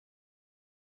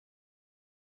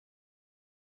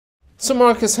So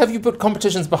Marcus, have you put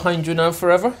competitions behind you now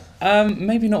forever?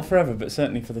 Maybe not forever, but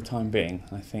certainly for the time being.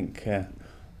 I think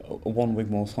one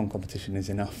Wigmore Song Competition is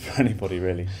enough for anybody,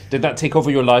 really. Did that take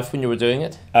over your life when you were doing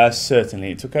it?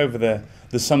 Certainly. It took over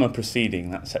the summer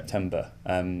preceding that September.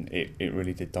 It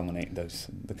really did dominate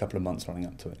the couple of months running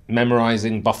up to it.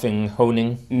 Memorising, buffing,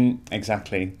 honing?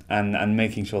 Exactly. And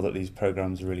making sure that these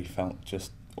programmes really felt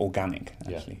just organic,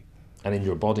 actually. Yeah. And in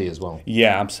your body as well?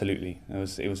 Yeah, absolutely. It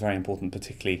was very important,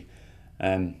 particularly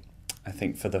I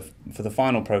think for the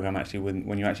final programme, actually,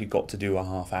 when you actually got to do a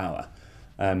half hour,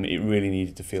 it really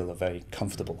needed to feel a very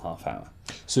comfortable half hour.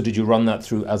 So did you run that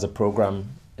through as a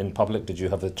programme in public? Did you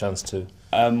have the chance to?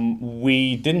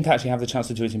 We didn't actually have the chance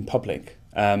to do it in public,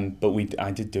 but I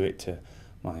did do it to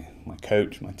my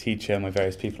coach, my teacher, my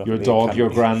various people. Your dog, your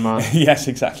grandma. Yes,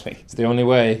 exactly. It's the only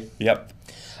way. Yep.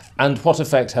 And what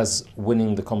effect has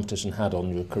winning the competition had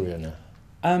on your career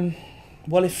now?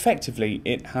 Well, effectively,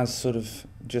 it has sort of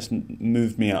just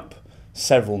moved me up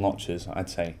several notches,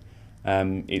 I'd say.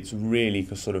 It's really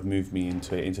sort of moved me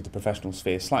into the professional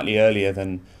sphere slightly earlier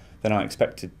than I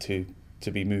expected to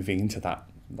be moving into that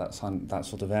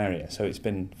sort of area. So it's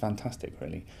been fantastic,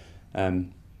 really. I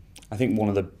think one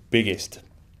of the biggest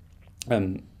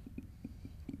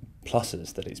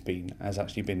pluses that it's been has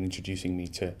actually been introducing me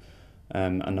to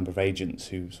a number of agents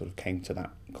who sort of came to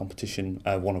that competition,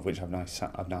 one of which I've now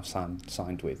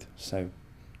signed with. So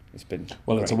it's been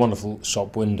great. It's a wonderful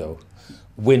shop window,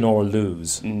 win or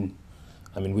lose.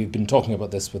 I mean, we've been talking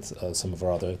about this with some of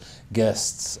our other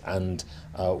guests, and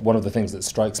one of the things that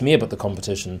strikes me about the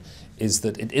competition is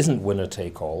that it isn't winner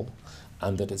take all,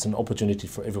 and that it's an opportunity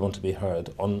for everyone to be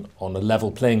heard on a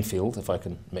level playing field, if I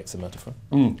can mix a metaphor.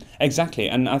 Exactly,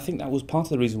 and I think that was part of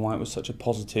the reason why it was such a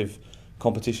positive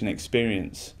competition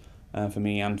experience for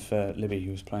me and for Libby,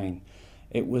 who was playing.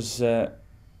 It was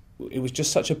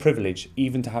just such a privilege,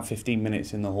 even to have 15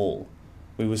 minutes in the hall.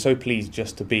 We were so pleased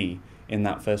just to be in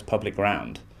that first public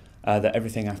round that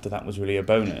everything after that was really a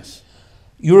bonus.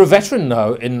 You're a veteran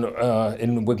now in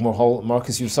Wigmore Hall.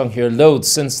 Marcus, you've sung here loads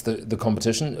since the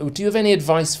competition. Do you have any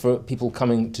advice for people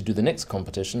coming to do the next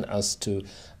competition as to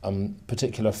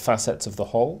particular facets of the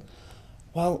hall?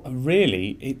 Well,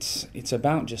 really, it's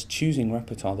about just choosing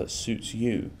repertoire that suits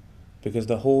you, because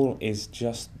the hall is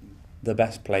just the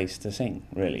best place to sing,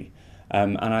 really.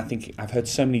 And I think I've heard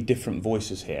so many different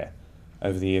voices here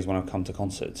over the years when I've come to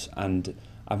concerts, and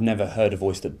I've never heard a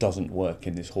voice that doesn't work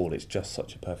in this hall. It's just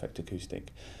such a perfect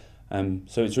acoustic.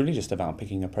 So it's really just about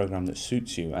picking a programme that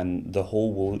suits you, and the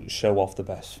hall will show off the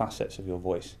best facets of your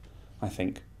voice, I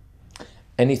think.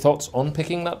 Any thoughts on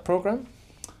picking that programme?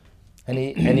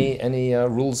 Any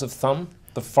rules of thumb?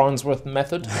 The Farnsworth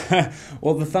method?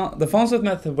 Well, the Farnsworth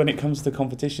method when it comes to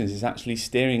competitions is actually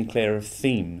steering clear of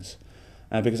themes,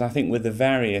 because I think with the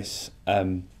various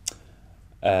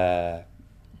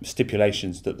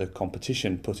stipulations that the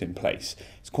competition put in place,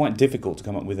 it's quite difficult to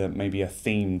come up with maybe a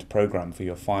themed programme for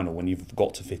your final when you've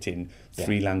got to fit in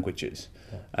 3 languages.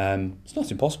 It's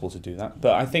not impossible to do that,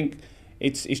 but I think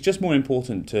it's just more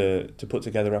important to put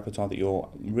together repertoire that you're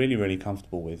really, really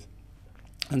comfortable with,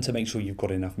 and to make sure you've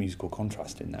got enough musical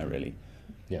contrast in there, really.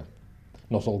 Yeah,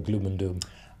 not all gloom and doom.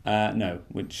 No,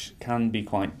 which can be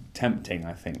quite tempting,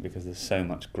 I think, because there's so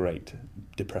much great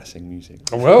depressing music.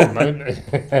 Well,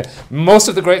 most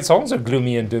of the great songs are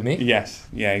gloomy and doomy. Yes,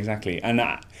 yeah, exactly. And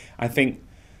I think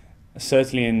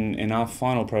certainly in our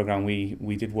final programme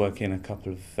we did work in a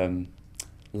couple of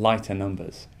lighter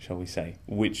numbers, shall we say,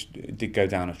 which did go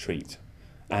down a treat.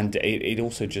 And it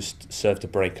also just served to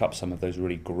break up some of those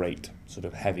really great sort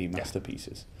of heavy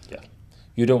masterpieces. Yeah.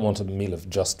 You don't want a meal of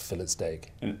just fillet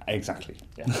steak. Exactly.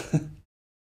 Yeah.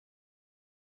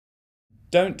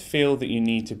 Don't feel that you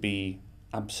need to be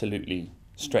absolutely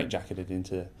straitjacketed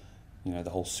into, the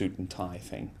whole suit and tie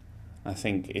thing. I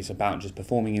think it's about just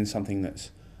performing in something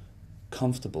that's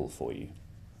comfortable for you.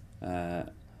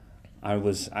 I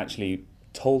was actually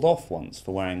told off once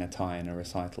for wearing a tie in a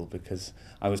recital because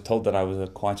I was told that I was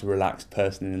quite a relaxed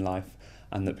person in life,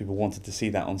 and that people wanted to see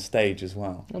that on stage as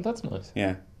well. Oh, that's nice.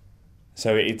 Yeah.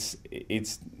 So it's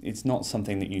not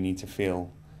something that you need to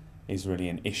feel is really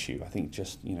an issue. I think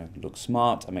just, look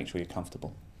smart and make sure you're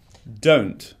comfortable.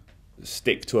 Don't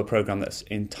stick to a programme that's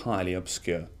entirely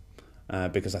obscure,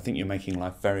 because I think you're making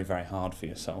life very, very hard for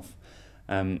yourself.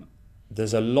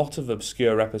 There's a lot of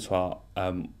obscure repertoire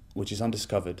which is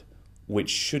undiscovered, which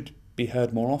should be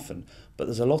heard more often, but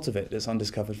there's a lot of it that's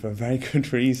undiscovered for a very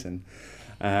good reason.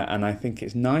 And I think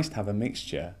it's nice to have a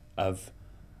mixture of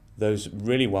those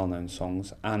really well-known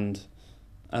songs and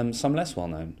some less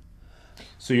well-known.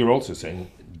 So you're also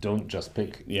saying don't just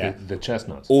pick the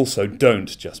chestnuts. Also,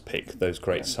 don't just pick those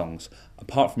great songs.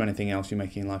 Apart from anything else, you're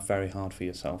making life very hard for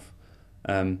yourself.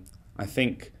 I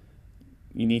think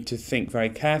you need to think very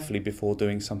carefully before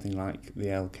doing something like the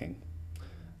Ale King.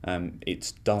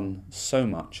 It's done so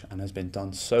much and has been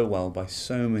done so well by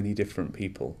so many different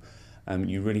people.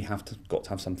 You really got to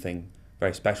have something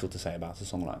very special to say about a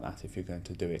song like that if you're going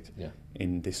to do it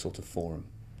in this sort of forum.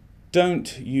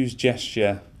 Don't use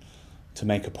gesture to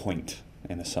make a point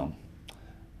in a song.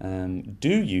 Do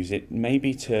use it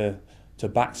maybe to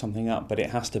back something up, but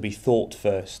it has to be thought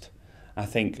first. I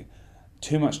think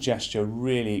too much gesture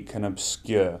really can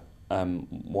obscure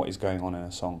what is going on in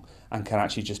a song and can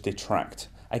actually just detract,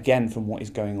 again, from what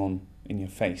is going on in your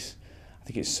face. I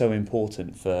think it's so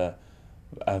important for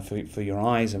your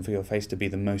eyes and for your face to be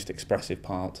the most expressive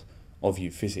part of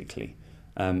you physically,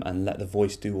 and let the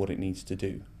voice do what it needs to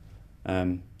do.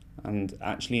 And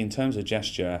actually, in terms of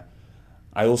gesture,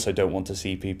 I also don't want to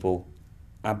see people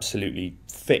absolutely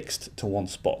fixed to one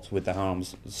spot with their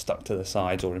arms stuck to the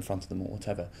sides or in front of them or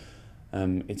whatever.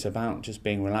 It's about just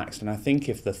being relaxed. And I think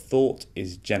if the thought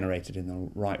is generated in the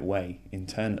right way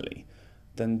internally,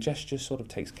 then gesture sort of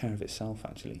takes care of itself,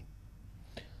 actually.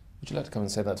 Would you like to come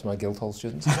and say that to my Guildhall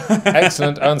students?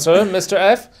 Excellent answer, Mr.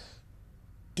 F.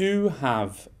 Do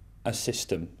have a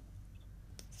system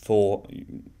for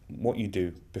what you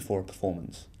do before a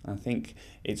performance. I think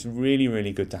it's really,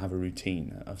 really good to have a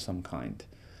routine of some kind,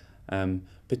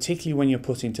 particularly when you're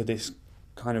put into this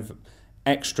kind of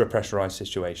extra pressurised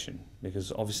situation,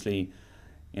 because obviously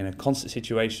in a concert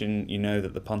situation you know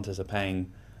that the punters are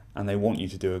paying and they want you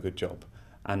to do a good job,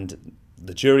 and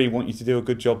the jury want you to do a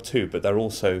good job too, but they're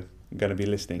also going to be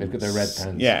listening. They've got their red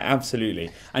pens. Yeah,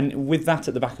 absolutely. And with that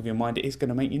at the back of your mind, it is going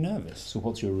to make you nervous. So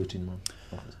what's your routine, man?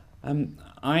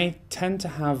 I tend to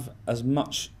have as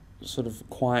much sort of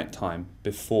quiet time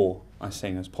before I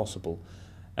sing as possible.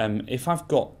 If I've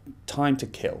got time to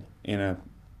kill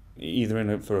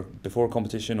before a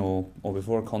competition or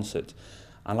before a concert,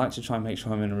 I like to try and make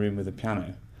sure I'm in a room with a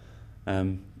piano,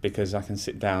 because I can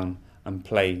sit down and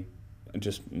play and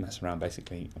just mess around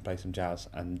basically and play some jazz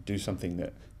and do something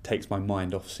that takes my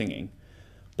mind off singing.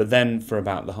 But then for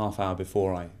about the half hour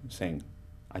before I sing,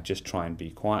 I just try and be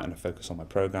quiet and I focus on my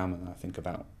program, and I think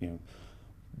about,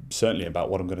 certainly about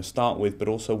what I'm going to start with, but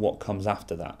also what comes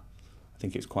after that. I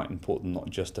think it's quite important not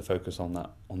just to focus on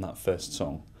that first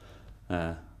song,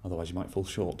 otherwise you might fall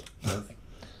short.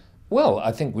 Well,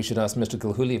 I think we should ask Mr.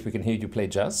 Gilhooly if we can hear you play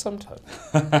jazz sometime.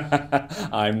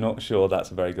 I'm not sure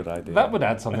that's a very good idea. That would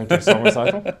add something to a song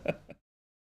recital.